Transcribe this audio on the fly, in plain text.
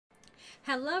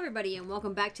Hello everybody and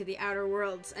welcome back to the Outer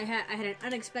Worlds. I had an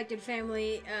unexpected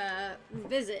family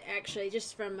visit actually,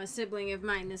 just from a sibling of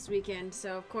mine this weekend,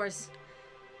 so of course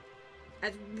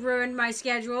that ruined my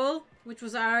schedule, which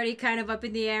was already kind of up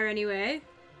in the air anyway.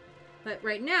 But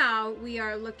right now we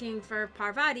are looking for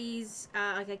Parvati's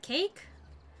like a cake.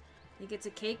 I think it's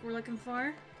a cake we're looking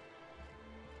for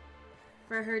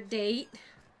her date.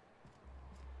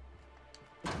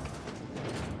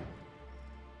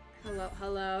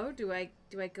 Hello. Do I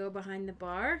go behind the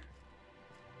bar?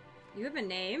 You have a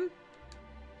name?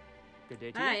 Good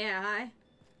day to you. Hi, yeah, hi.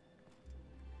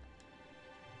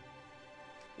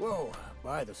 Whoa,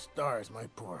 by the stars, my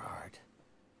poor heart.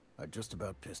 I just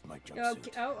about pissed my jumpsuit.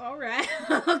 Okay, oh, alright.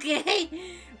 Okay.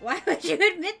 Why would you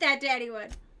admit that to anyone?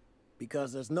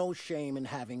 Because there's no shame in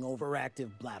having overactive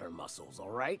bladder muscles,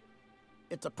 alright?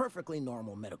 It's a perfectly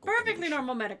normal medical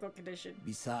condition.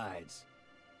 Besides,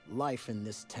 life in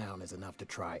this town is enough to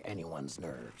try anyone's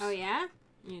nerves. Oh, yeah?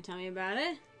 You tell me about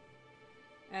it?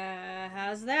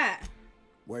 How's that?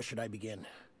 Where should I begin?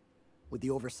 With the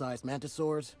oversized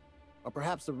mantisaurs? Or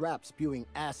perhaps the rats spewing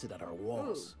acid at our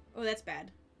walls? Ooh. Oh, that's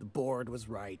bad. The board was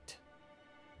right.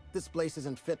 This place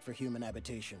isn't fit for human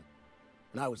habitation.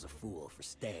 And I was a fool for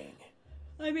staying.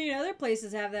 I mean, other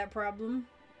places have that problem.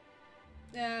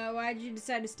 Why'd you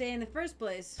decide to stay in the first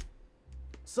place?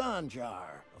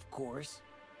 Sanjar, of course.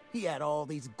 He had all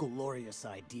these glorious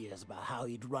ideas about how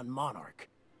he'd run Monarch.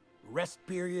 Rest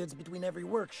periods between every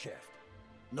work shift.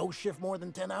 No shift more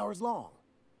than 10 hours long.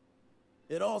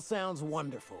 It all sounds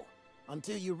wonderful,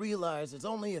 until you realize there's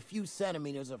only a few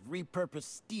centimeters of repurposed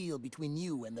steel between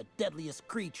you and the deadliest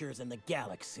creatures in the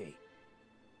galaxy.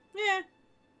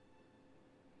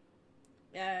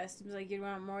 Yeah. Seems like you'd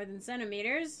want more than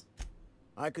centimeters.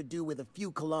 I could do with a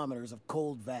few kilometers of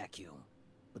cold vacuum,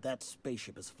 but that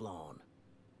spaceship is flown.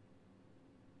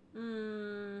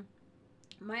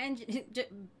 My engine.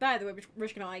 By the way, we're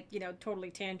just gonna, like, you know, totally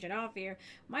tangent off here.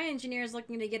 My engineer's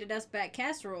looking to get a dustback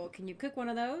casserole. Can you cook one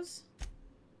of those?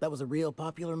 That was a real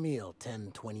popular meal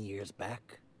 10, 20 years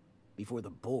back, before the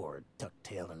board tucked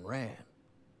tail and ran.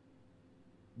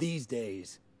 These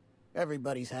days,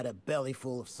 everybody's had a belly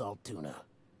full of salt tuna.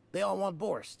 They all want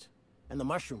borscht. And the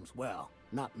mushrooms, well,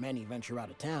 not many venture out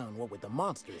of town, what with the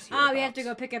monsters here. Oh, we have to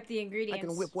go pick up the ingredients. I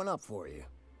can whip one up for you,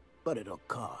 but it'll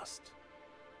cost.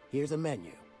 Here's a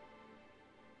menu.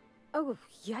 Oh,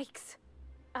 yikes.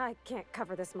 I can't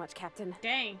cover this much, Captain.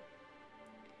 Dang.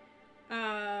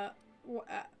 Oh,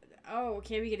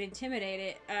 okay, we can intimidate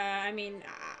it. I mean,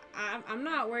 I'm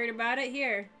not worried about it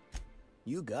here.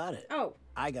 You got it. Oh.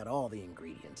 I got all the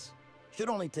ingredients. Should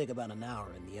only take about an hour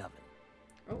in the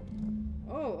oven.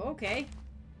 Oh, okay.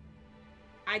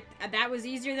 That was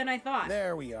easier than I thought.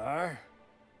 There we are.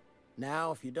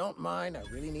 Now, if you don't mind, I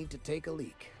really need to take a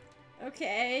leak.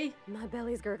 Okay. My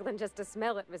belly's gurgling just to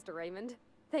smell it, Mr. Raymond.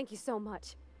 Thank you so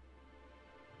much.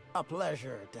 A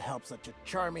pleasure to help such a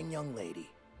charming young lady.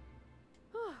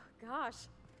 Oh, gosh.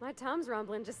 My tum's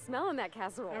rumbling just smelling that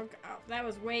casserole. Oh, that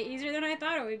was way easier than I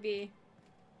thought it would be.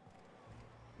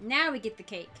 Now we get the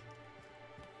cake.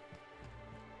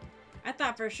 I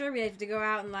thought for sure we'd have to go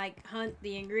out and, like, hunt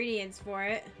the ingredients for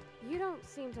it. You don't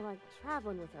seem to like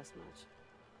traveling with us much.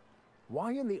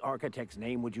 Why in the architect's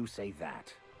name would you say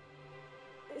that?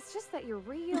 It's just that you're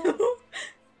real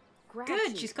grouchy.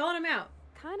 Good, she's calling him out.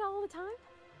 Kinda all the time?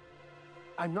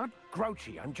 I'm not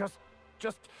grouchy. I'm just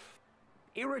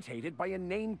irritated by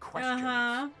inane questions.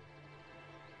 Uh-huh.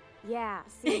 Yeah,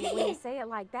 see, when you say it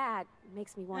like that, it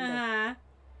makes me wonder. Uh-huh.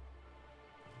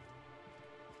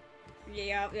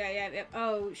 Yeah.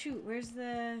 Oh, shoot, where's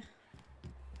the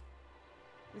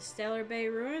Stellar Bay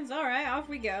Ruins? Alright, off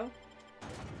we go.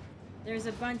 There's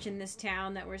a bunch in this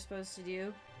town that we're supposed to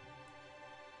do.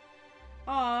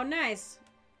 Oh, nice.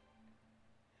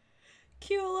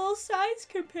 Cute little size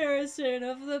comparison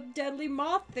of the deadly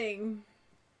moth thing.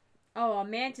 Oh, a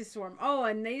mantis swarm. Oh,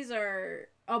 and these are...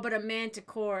 Oh, but a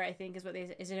manticore, I think, is what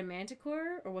they... Is it a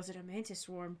manticore? Or was it a mantis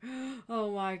swarm?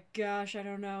 Oh my gosh, I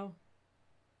don't know.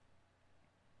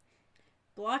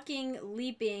 Blocking,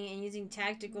 leaping, and using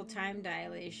tactical time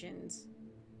dilations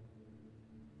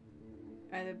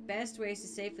are the best ways to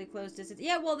safely close distance.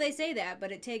 Yeah, well, they say that,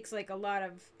 but it takes, like, a lot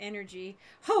of energy.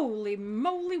 Holy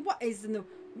moly, what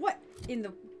in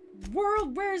the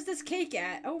world? Where is this cake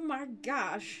at? Oh my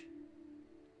gosh.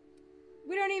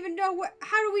 We don't even know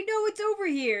how do we know it's over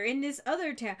here in this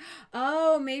other town?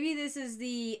 Oh, maybe this is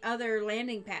the other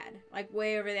landing pad, like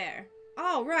way over there.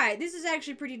 All right, this is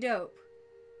actually pretty dope.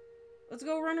 Let's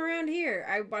go run around here.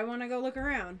 I want to go look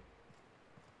around.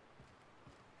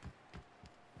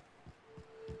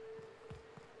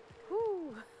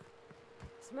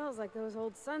 smells like those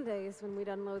old Sundays when we'd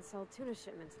unload salt tuna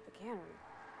shipments at the cannery.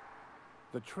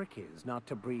 The trick is not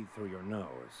to breathe through your nose.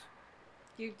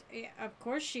 Of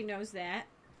course she knows that.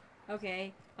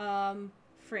 Okay.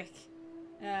 Frick.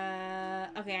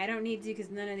 Okay, I don't need to because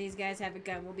none of these guys have a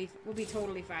gun. We'll be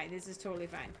totally fine. This is totally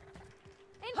fine.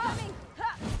 Incoming!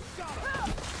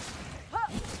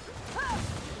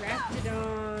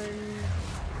 Raptidon.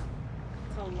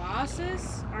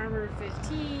 Colossus. Armor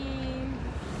 15.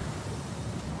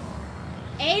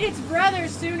 Ate its brother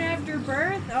soon after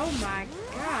birth? Oh my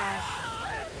gosh.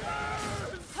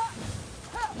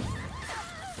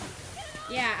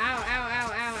 Yeah, ow, ow,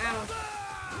 ow, ow, ow.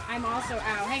 I'm also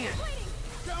ow. Hang on.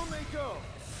 Down they go.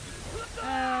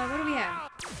 What do we have?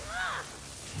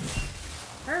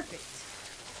 Perfect.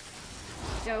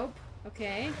 Dope.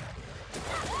 Okay.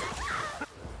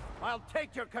 I'll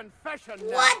take your confession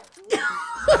now. What?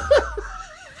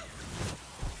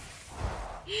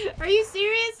 Are you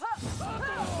serious?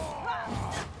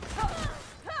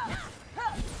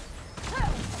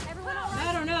 Everyone all right?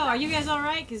 I don't know. Are you guys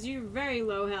alright? Because you're very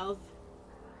low health.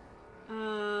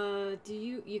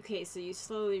 Okay, so you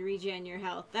slowly regen your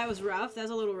health. That was rough. That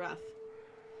was a little rough.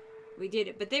 We did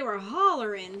it. But they were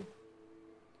hollering.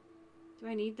 Do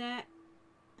I need that?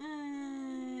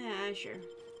 Yeah, sure.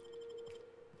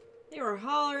 They were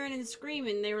hollering and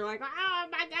screaming. They were like, oh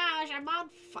my gosh, I'm on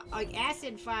like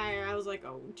acid fire. I was like,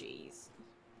 oh jeez.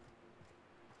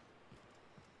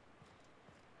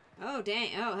 Oh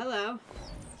dang. Oh, hello.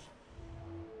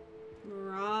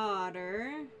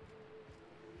 Marauder.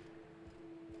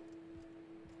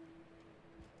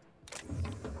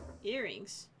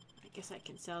 Earrings. I guess I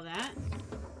can sell that.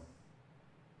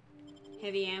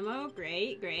 Heavy ammo.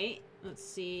 Great, great. Let's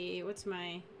see. What's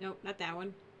my... Nope, not that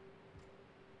one.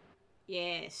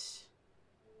 Yes.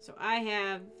 So I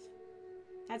have...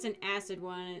 That's an acid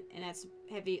one, and that's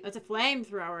heavy... That's a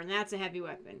flamethrower, and that's a heavy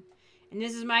weapon. And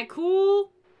this is my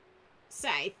cool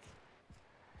scythe.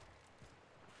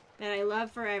 That I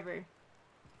love forever.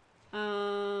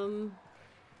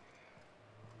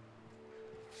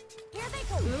 Here they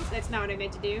come. Oop, that's not what I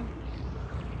meant to do.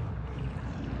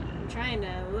 I'm trying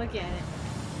to look at it.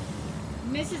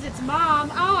 Misses its mom.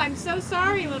 Oh, I'm so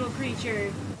sorry, little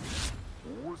creature.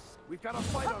 We've got a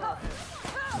fight on our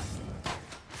hands.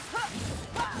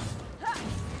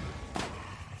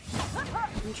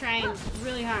 I'm trying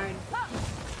really hard.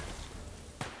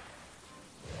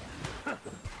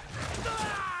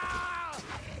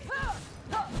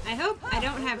 I hope I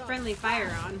don't have friendly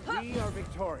fire on. We are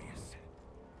victorious.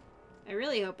 I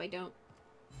really hope I don't.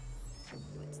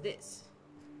 What's this?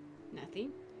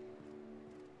 Nothing.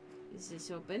 Is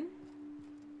this open?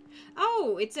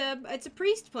 Oh, it's a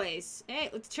priest place. Hey,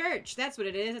 it's church. That's what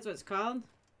it is. That's what it's called.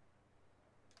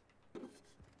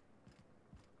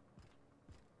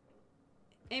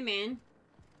 Hey, man.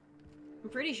 I'm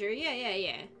pretty sure.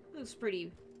 Yeah. Looks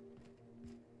pretty.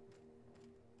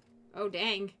 Oh,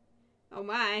 dang. Oh,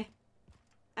 my.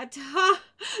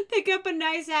 Pick up a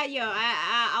nice hat. Yo,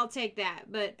 I'll take that.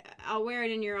 But I'll wear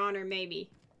it in your honor, maybe.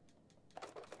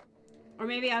 Or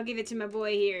maybe I'll give it to my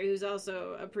boy here, who's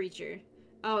also a preacher.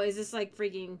 Oh, is this like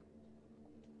freaking...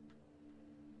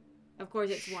 Of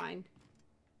course it's wine.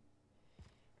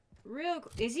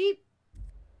 Is he...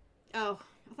 Oh,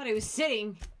 I thought he was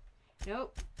sitting.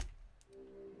 Nope.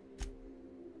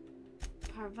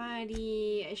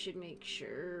 Parvati, I should make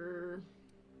sure.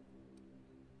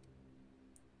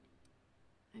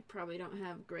 I probably don't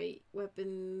have great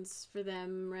weapons for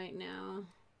them right now.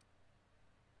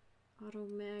 Auto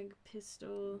mag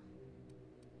pistol.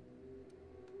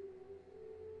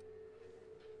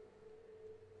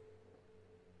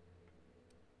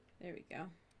 There we go.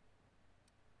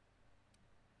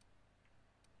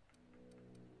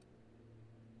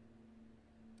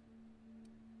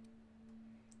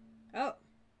 Oh.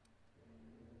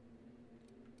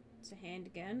 It's a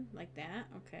handgun like that.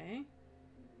 Okay.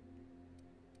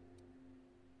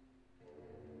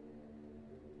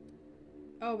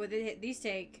 Oh, but these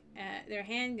take, they're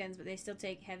handguns, but they still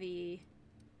take heavy.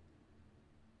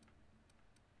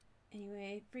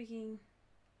 Anyway, freaking.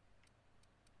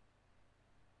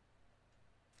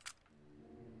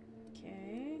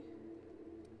 Okay.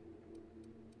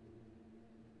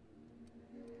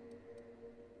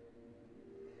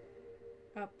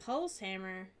 A pulse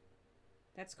hammer.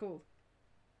 That's cool.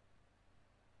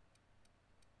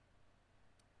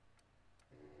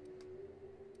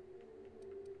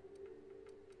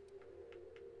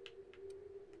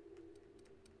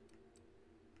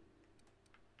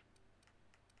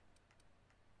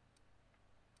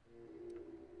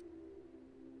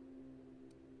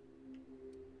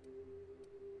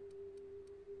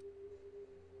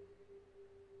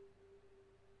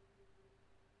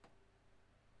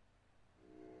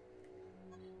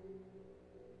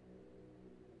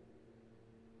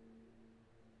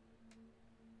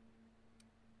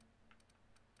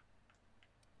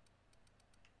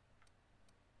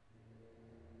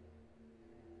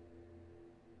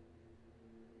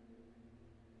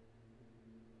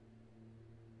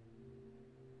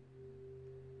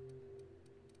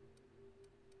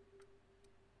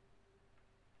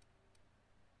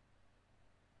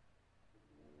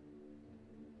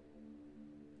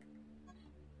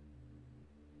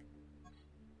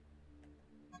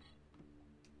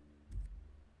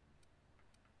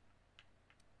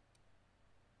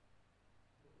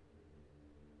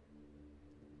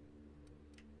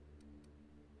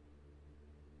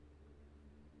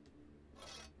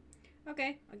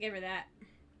 Okay, I'll give her that.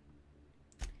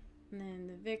 And then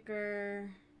the vicar.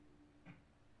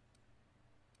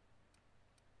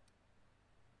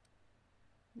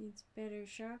 Needs better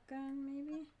shotgun,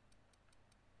 maybe?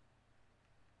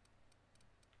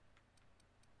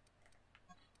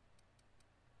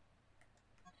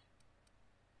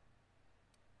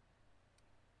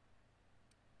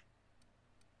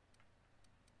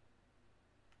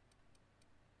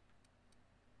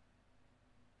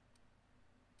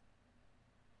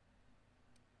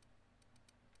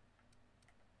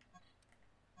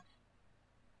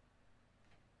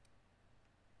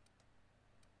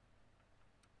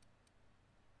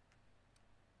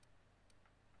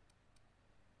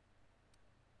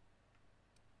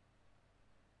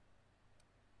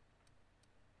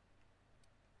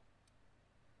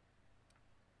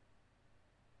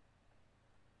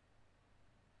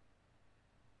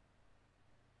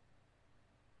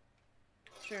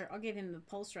 Sure, I'll give him the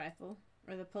pulse rifle.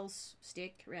 Or the pulse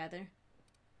stick, rather.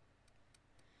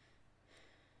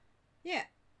 Yeah,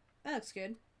 that looks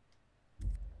good.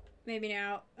 Maybe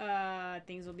now,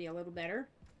 things will be a little better.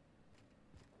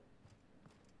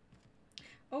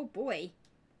 Oh boy.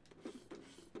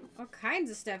 All kinds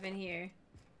of stuff in here.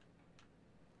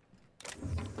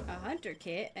 A hunter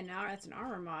kit, and now that's an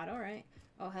armor mod, alright.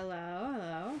 Oh, hello,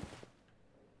 hello.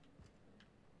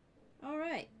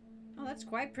 Alright. Oh, that's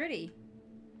quite pretty.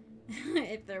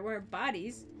 If there weren't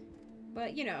bodies.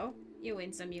 But, you know, you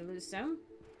win some, you lose some.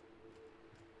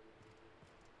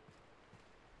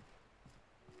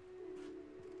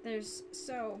 There's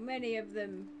so many of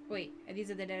them. Wait,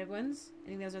 these are the dead ones? I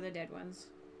think those are the dead ones.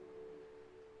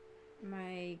 Am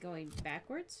I going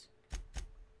backwards?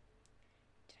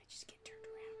 Did I just get turned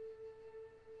around?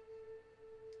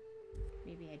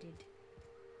 Maybe I did.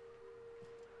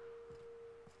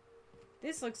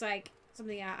 This looks like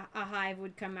something a hive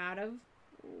would come out of.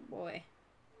 Oh boy.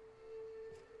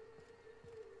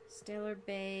 Stellar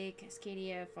Bay,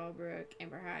 Cascadia, Fallbrook,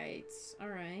 Amber Heights.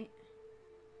 Alright.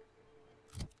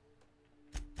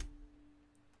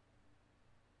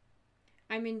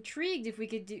 I'm intrigued if we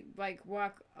could do, like,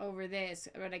 walk over this,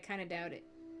 but I kind of doubt it.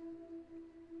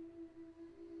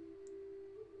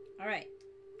 Alright.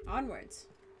 Onwards.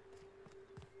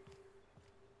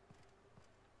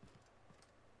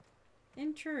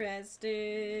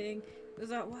 Interesting. Was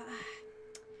that what?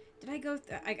 Did I go?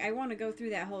 I want to go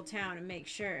through that whole town and make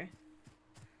sure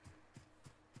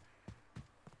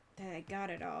that I got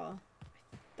it all.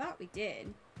 I thought we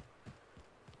did.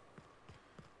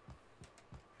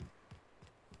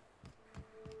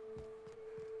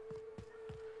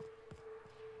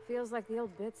 Feels like the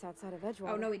old bits outside of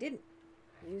Edgewater. Oh no, we didn't.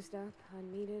 Used up,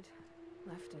 unneeded,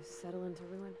 left to settle into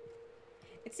ruin.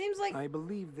 It seems like I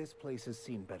believe this place has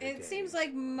seen better days. it seems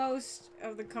like most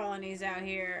of the colonies out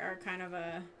here are kind of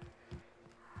a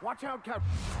Watch out, Cap.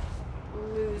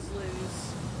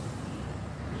 lose-lose.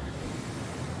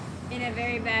 In a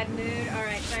very bad mood. All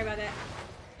right, sorry about that.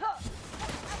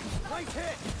 Nice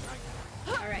hit.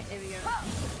 All right, there we go.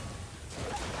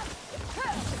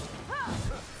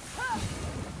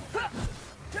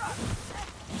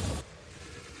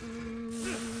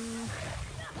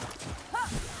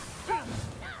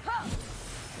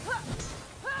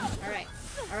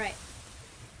 All right.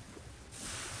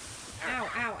 Ow,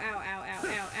 ow, ow, ow, ow,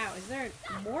 ow, ow. Is there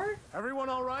more? Everyone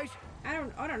all right? I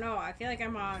don't know. I feel like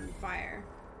I'm on fire.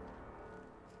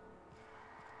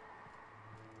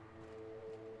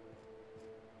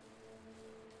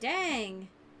 Dang.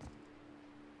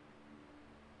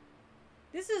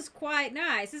 This is quite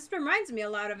nice. This reminds me a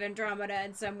lot of Andromeda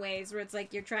in some ways, where it's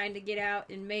like you're trying to get out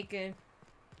and make a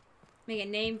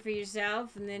name for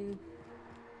yourself, and then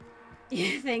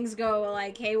things go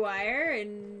like haywire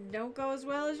and don't go as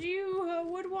well as you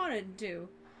would want it to.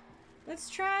 Let's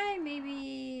try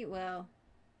maybe, well,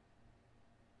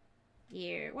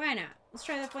 here. Why not? Let's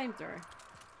try the flamethrower.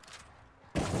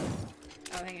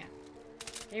 Oh, hang on.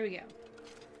 Here we go.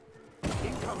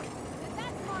 Incoming.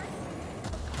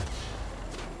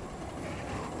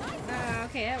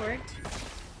 Okay, that worked.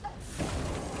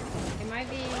 It might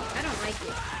be... I don't like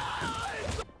it.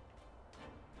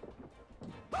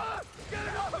 Get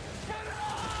it off! Get it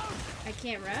off! I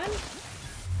can't run?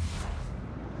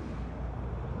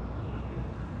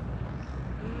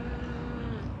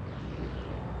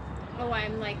 Oh,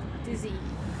 I'm like dizzy.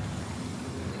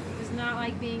 Does not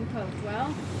like being poked.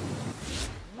 Well,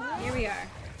 here we are.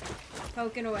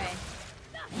 Poking away.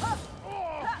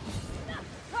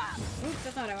 Oops,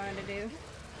 that's not what I wanted to do.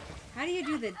 How do you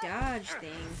do the dodge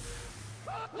thing?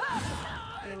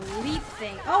 The leap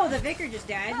thing. Oh, the vicar just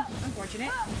died.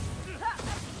 Unfortunate.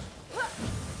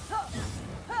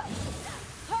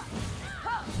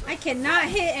 I cannot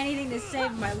hit anything to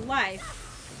save my life.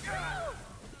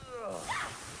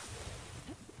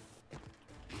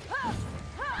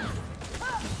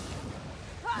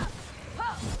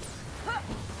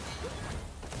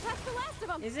 That's the last of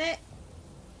them. Is it?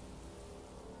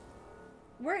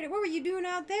 What were you doing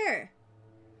out there?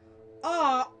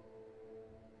 Oh.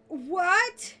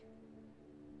 What?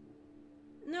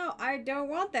 No, I don't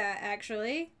want that,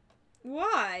 actually.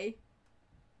 Why?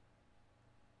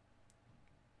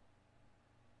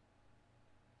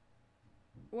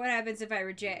 What happens if I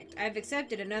reject? I've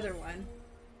accepted another one.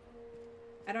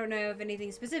 I don't know if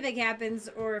anything specific happens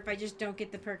or if I just don't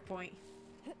get the perk point.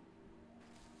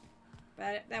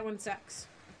 But that one sucks.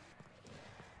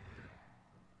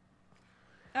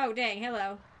 Oh, dang.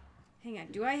 Hello. Hang on.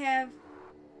 Do I have...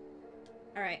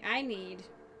 Alright, I need...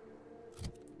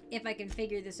 If I can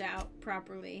figure this out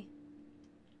properly.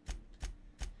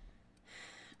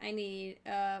 I need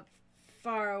a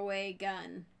faraway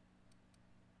gun.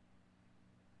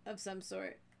 Of some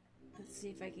sort. Let's see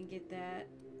if I can get that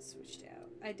switched out.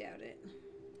 I doubt it.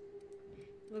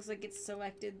 Looks like it's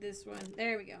selected this one.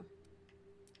 There we go.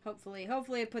 Hopefully.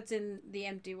 Hopefully it puts in the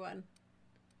empty one.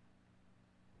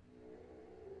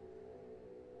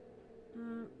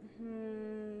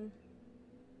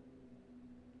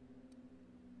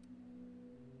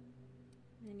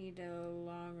 I need a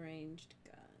long-ranged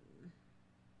gun.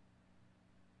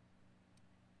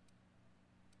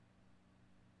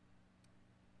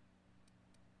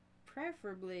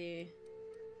 Preferably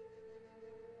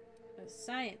a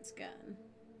science gun.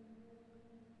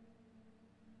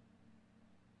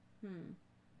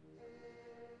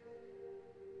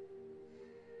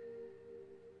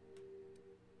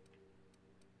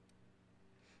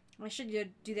 I should go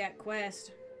do that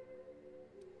quest.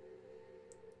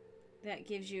 That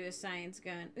gives you a science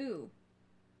gun. Ooh.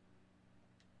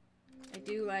 I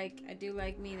do like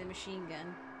me the machine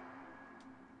gun.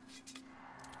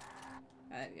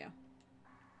 There we go.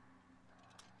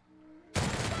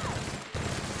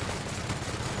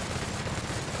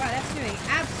 Wow, that's doing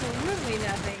absolutely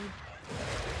nothing.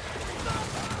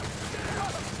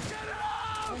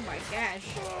 Oh my gosh.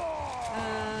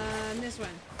 This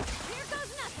one. Here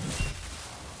goes nothing.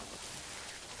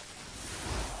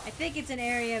 I think it's an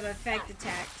area of effect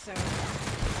attack, so...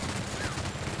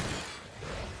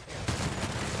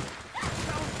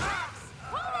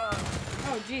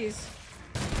 Oh, jeez.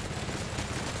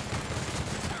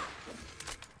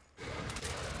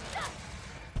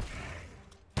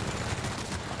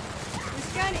 This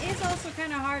gun is also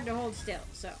kind of hard to hold still,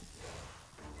 so...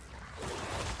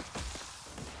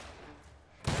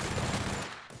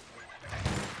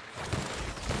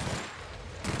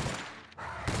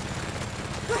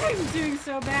 I'm doing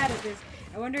so bad at this.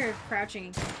 I wonder if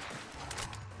crouching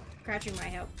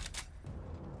might help.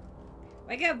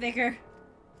 Wake up, Vicar.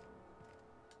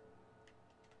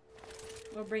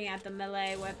 We'll bring out the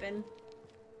melee weapon.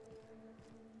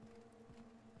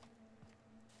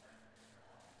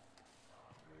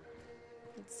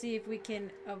 Let's see if we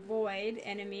can avoid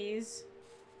enemies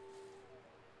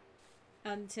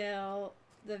until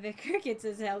the Vicar gets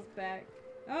his health back.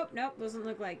 Oh, nope, doesn't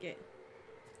look like it.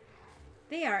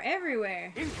 They are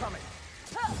everywhere. Incoming!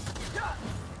 Don't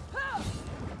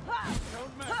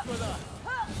mess with us!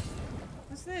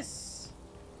 What's this?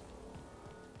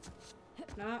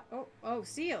 Not. Oh,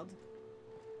 sealed.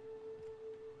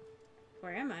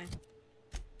 Where am I?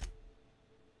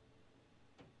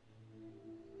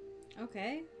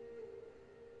 Okay.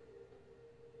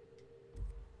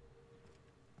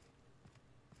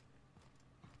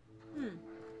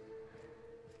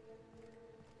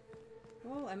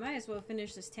 Well, I might as well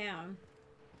finish this town.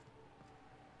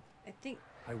 I think...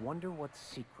 I wonder what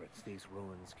secrets these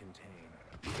ruins contain.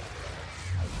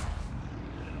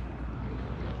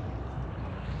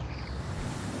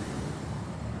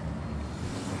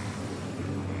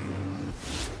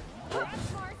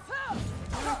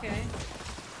 Okay.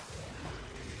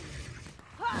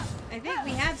 I think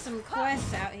we have some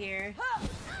quests out here.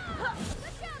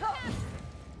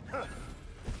 Oh,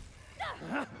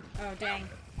 dang.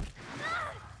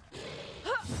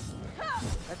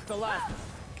 That's the last.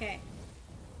 Okay.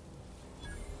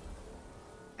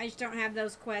 I just don't have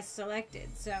those quests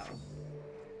selected, so...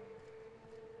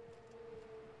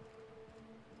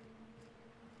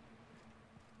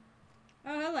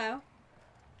 Oh, hello.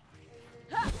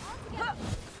 Nice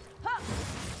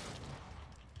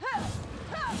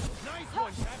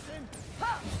one, Captain!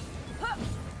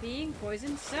 Being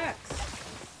poisoned sucks.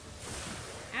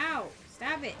 Ow!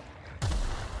 Stop it.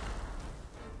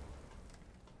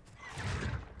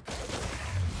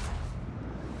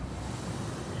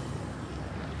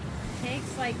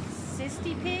 Takes like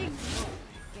cysty pig? Oh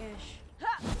my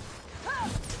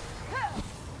gosh.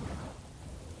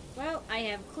 Well, I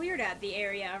have cleared out the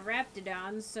area of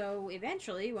Raptidons, so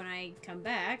eventually, when I come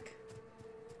back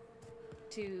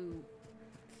to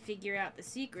figure out the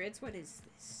secrets, what is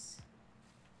this?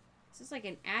 Is this like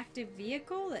an active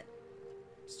vehicle that's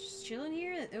just chilling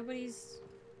here? That nobody's...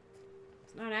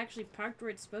 It's not actually parked where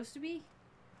it's supposed to be?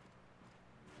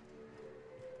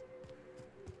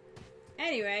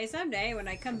 Anyway, someday when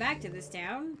I come back to this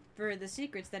town for the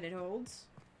secrets that it holds,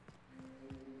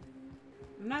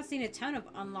 I'm not seeing a ton of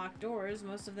unlocked doors.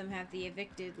 Most of them have the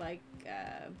evicted, like,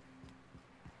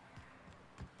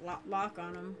 lock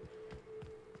on them.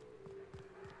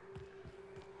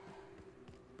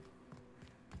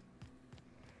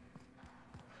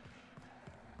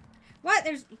 What?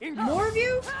 There's more of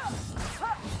you?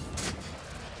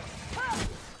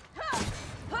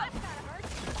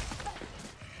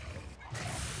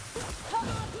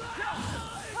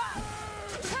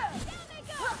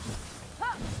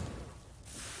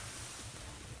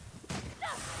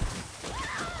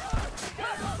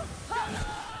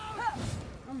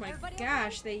 Oh my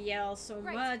gosh, they yell so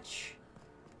much.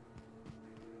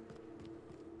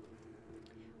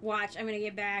 Watch, I'm gonna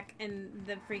get back and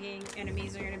the freaking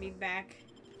enemies are gonna be back.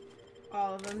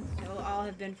 All of them. It'll all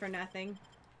have been for nothing.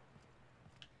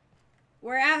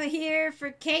 We're out here for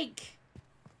cake!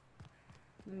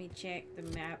 Let me check the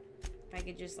map. If I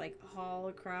could just, like, haul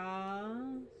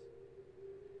across.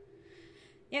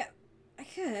 Yep, I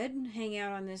could hang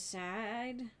out on this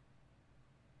side.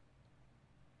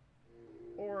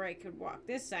 Or I could walk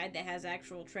this side that has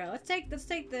actual trail. Let's take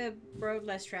the road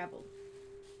less traveled.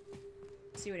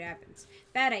 See what happens.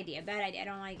 Bad idea, bad idea. I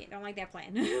don't like it. Don't like that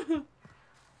plan.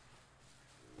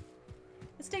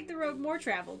 Let's take the road more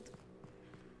traveled.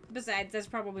 Besides, there's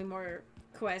probably more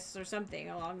quests or something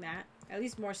along that. At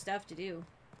least more stuff to do.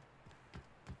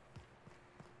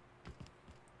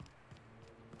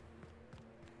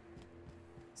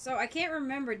 So I can't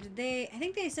remember, did they... I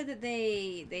think they said that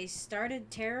they started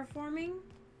terraforming.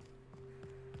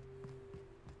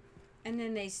 And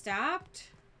then they stopped.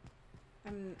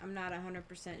 I'm not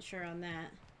 100% sure on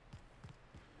that.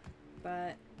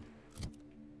 But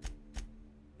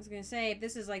I was gonna say, if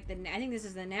this is like the... I think this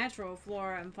is the natural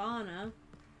flora and fauna.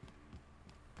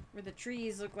 Where the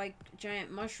trees look like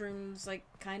giant mushrooms, like,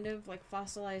 kind of, like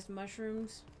fossilized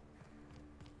mushrooms.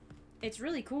 It's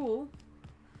really cool.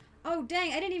 Oh,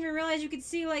 dang, I didn't even realize you could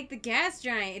see, like, the gas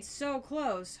giant. It's so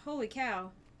close. Holy cow.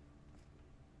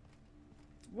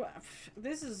 What?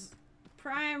 This is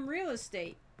prime real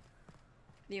estate.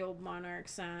 The old Monarch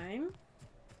sign.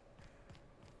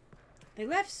 They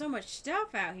left so much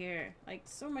stuff out here. Like,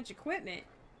 so much equipment.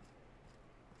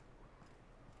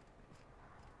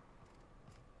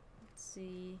 Let's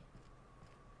see.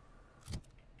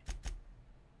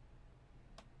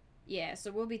 Yeah,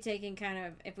 so we'll be taking kind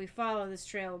of, if we follow this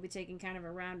trail, we'll be taking kind of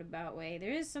a roundabout way.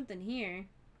 There is something here,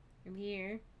 from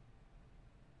here,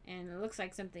 and it looks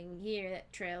like something here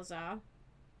that trails off.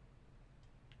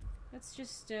 Let's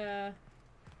just,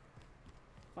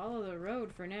 follow the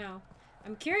road for now.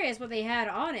 I'm curious what they had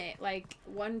on it, like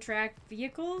one-track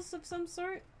vehicles of some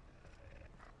sort?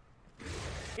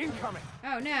 Incoming!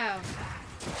 Oh no!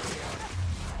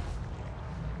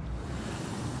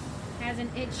 Has an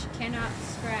itch, cannot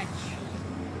scratch.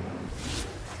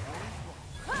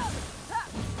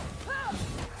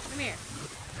 Come here.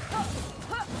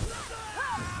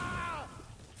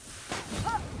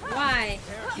 Why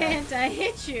can't I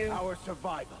hit you? Our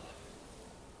survival.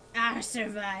 Our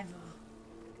survival.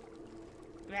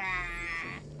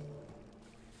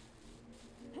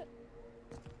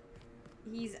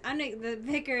 The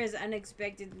vicar is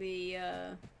unexpectedly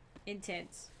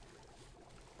intense.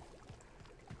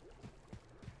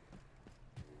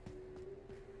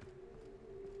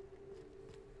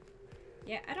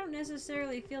 Yeah, I don't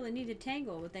necessarily feel the need to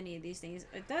tangle with any of these things.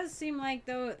 It does seem like,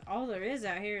 though, all there is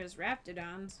out here is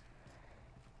Raptidons.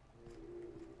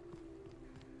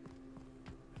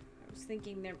 I was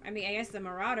thinking there... I mean, I guess the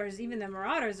Marauders, even the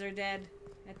Marauders are dead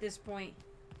at this point.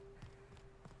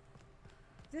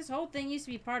 This whole thing used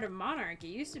to be part of Monarch. It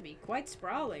used to be quite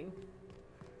sprawling.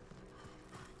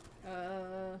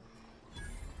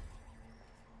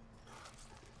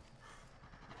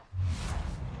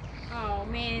 Oh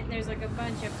man, there's like a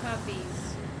bunch of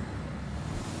puppies.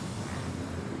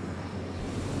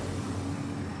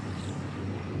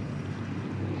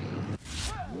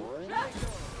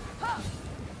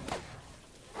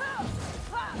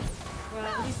 Well,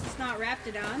 at least it's not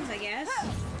Raptidons, I guess.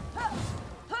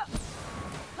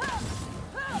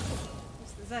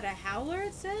 Is that a howler,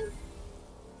 it said?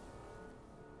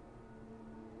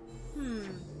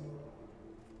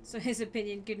 So his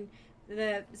opinion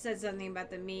said something about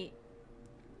the meat.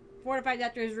 4 to 5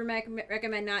 doctors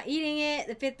recommend not eating it.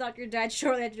 The 5th doctor died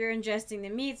shortly after ingesting the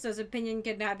meat, so his opinion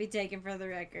could not be taken for the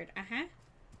record. Uh-huh.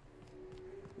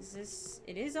 Is this...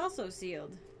 It is also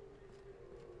sealed.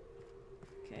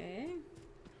 Okay.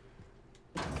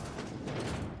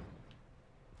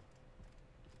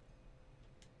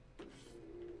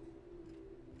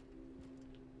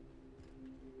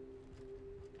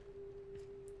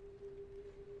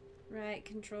 Right,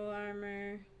 control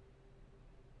armor.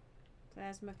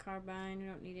 Plasma carbine. We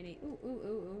don't need any. Ooh, ooh, ooh,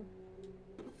 ooh.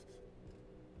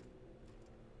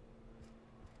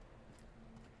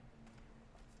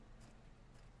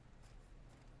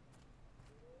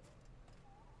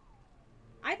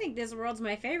 I think this world's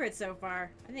my favorite so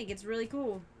far. I think it's really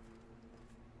cool.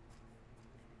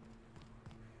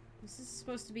 This is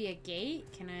supposed to be a gate.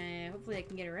 Hopefully I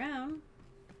can get around.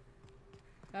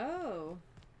 Oh.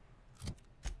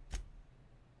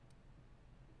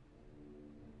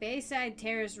 Bayside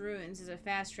Terrace Ruins is a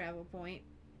fast travel point.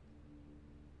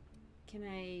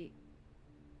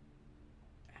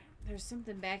 There's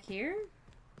something back here?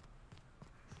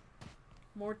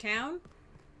 More town?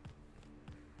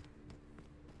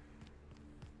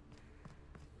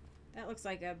 That looks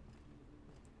like a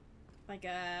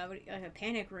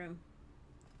panic room.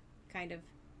 Kind of.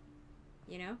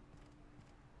 You know?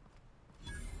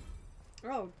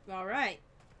 Oh, alright.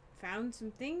 Found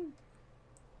something.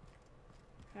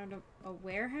 Found a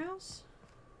warehouse?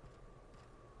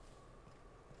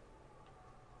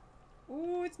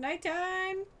 Ooh, it's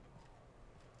nighttime!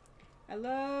 I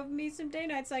love me some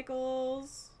day-night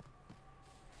cycles.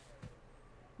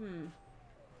 I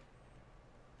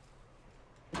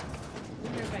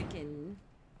wonder if I can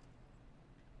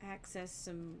access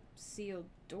some sealed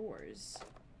doors.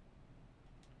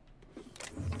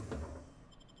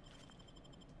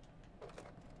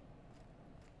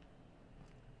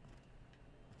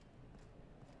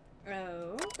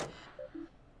 Oh.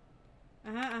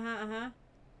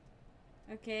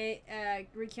 Okay,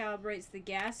 recalibrates the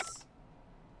gas.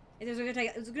 It's gonna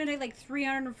take like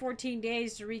 314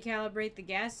 days to recalibrate the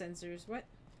gas sensors. What?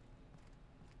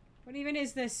 What even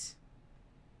is this?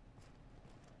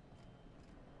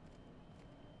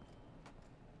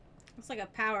 Looks like a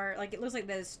power, like it looks like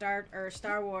the Star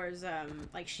Wars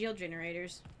like shield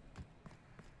generators.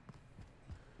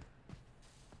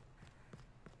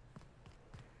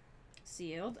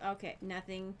 Sealed. Okay,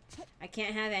 nothing. I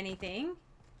can't have anything.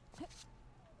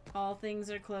 All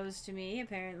things are closed to me,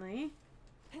 apparently.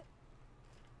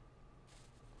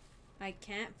 I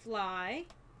can't fly.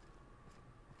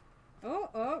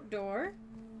 Oh, door.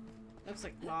 Looks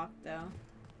like locked, though.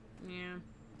 Yeah.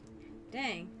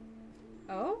 Dang.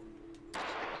 Oh?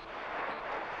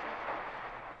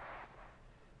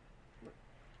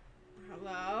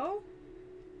 Hello?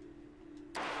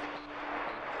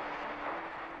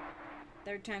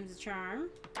 Third time's a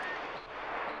charm.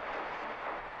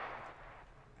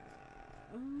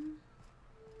 I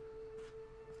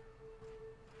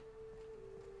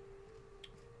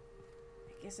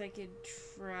guess I could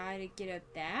try to get at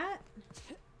that.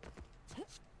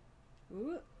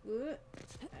 Ooh.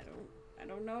 I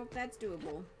don't know if that's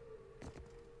doable.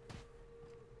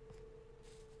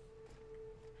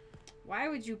 Why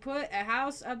would you put a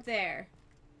house up there?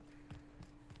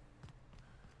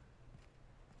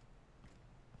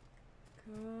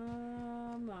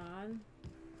 Come on.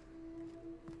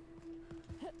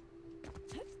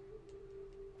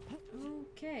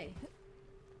 Okay.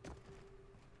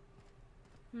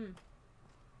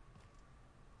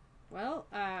 Well,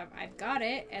 I've got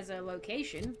it as a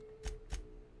location.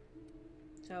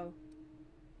 So,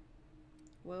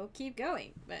 we'll keep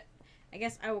going. But I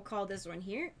guess I will call this one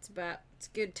here. It's a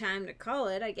good time to call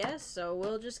it, I guess. So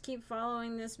we'll just keep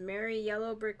following this merry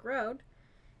yellow brick road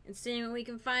and seeing what we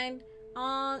can find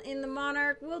in the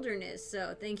Monarch wilderness.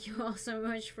 So thank you all so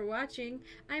much for watching.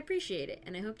 I appreciate it,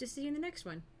 and I hope to see you in the next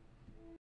one.